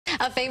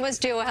A famous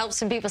duo helps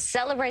some people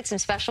celebrate some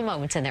special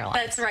moments in their lives.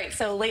 That's right.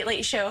 So Late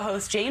Late Show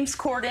host James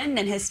Corden and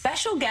his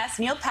special guest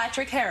Neil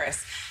Patrick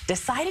Harris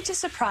decided to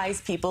surprise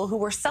people who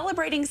were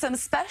celebrating some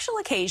special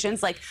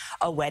occasions like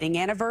a wedding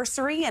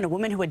anniversary and a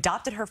woman who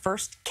adopted her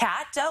first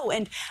cat. Oh,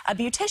 and a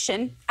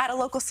beautician at a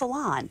local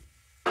salon.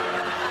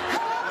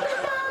 Happy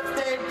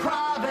birthday,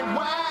 private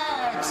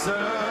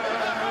waxer.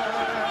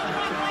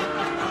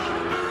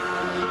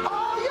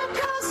 All your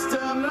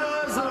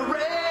customers are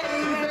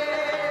raving.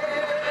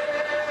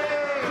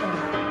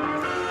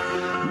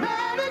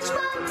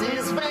 Management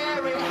is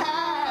very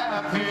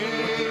happy.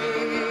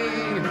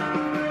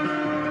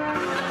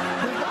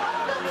 With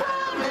all the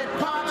private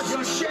parts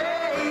you're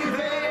shaving.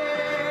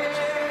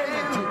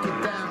 Take it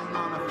down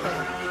on a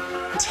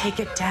plate. Take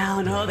it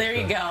down. Oh, there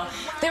you go.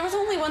 There was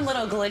only one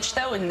little glitch,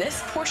 though, in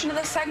this portion of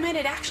the segment.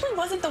 It actually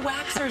wasn't the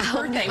waxer's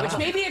birthday, which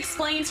maybe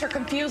explains her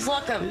confused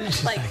look of,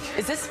 like,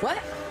 is this what?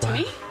 To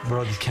me? What are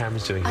all these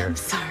cameras doing here? I'm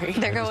sorry.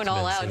 They're going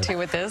all out, too,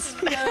 with this.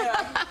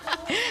 Yeah.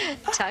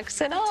 Tucks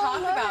it all.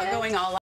 Talk about going all out.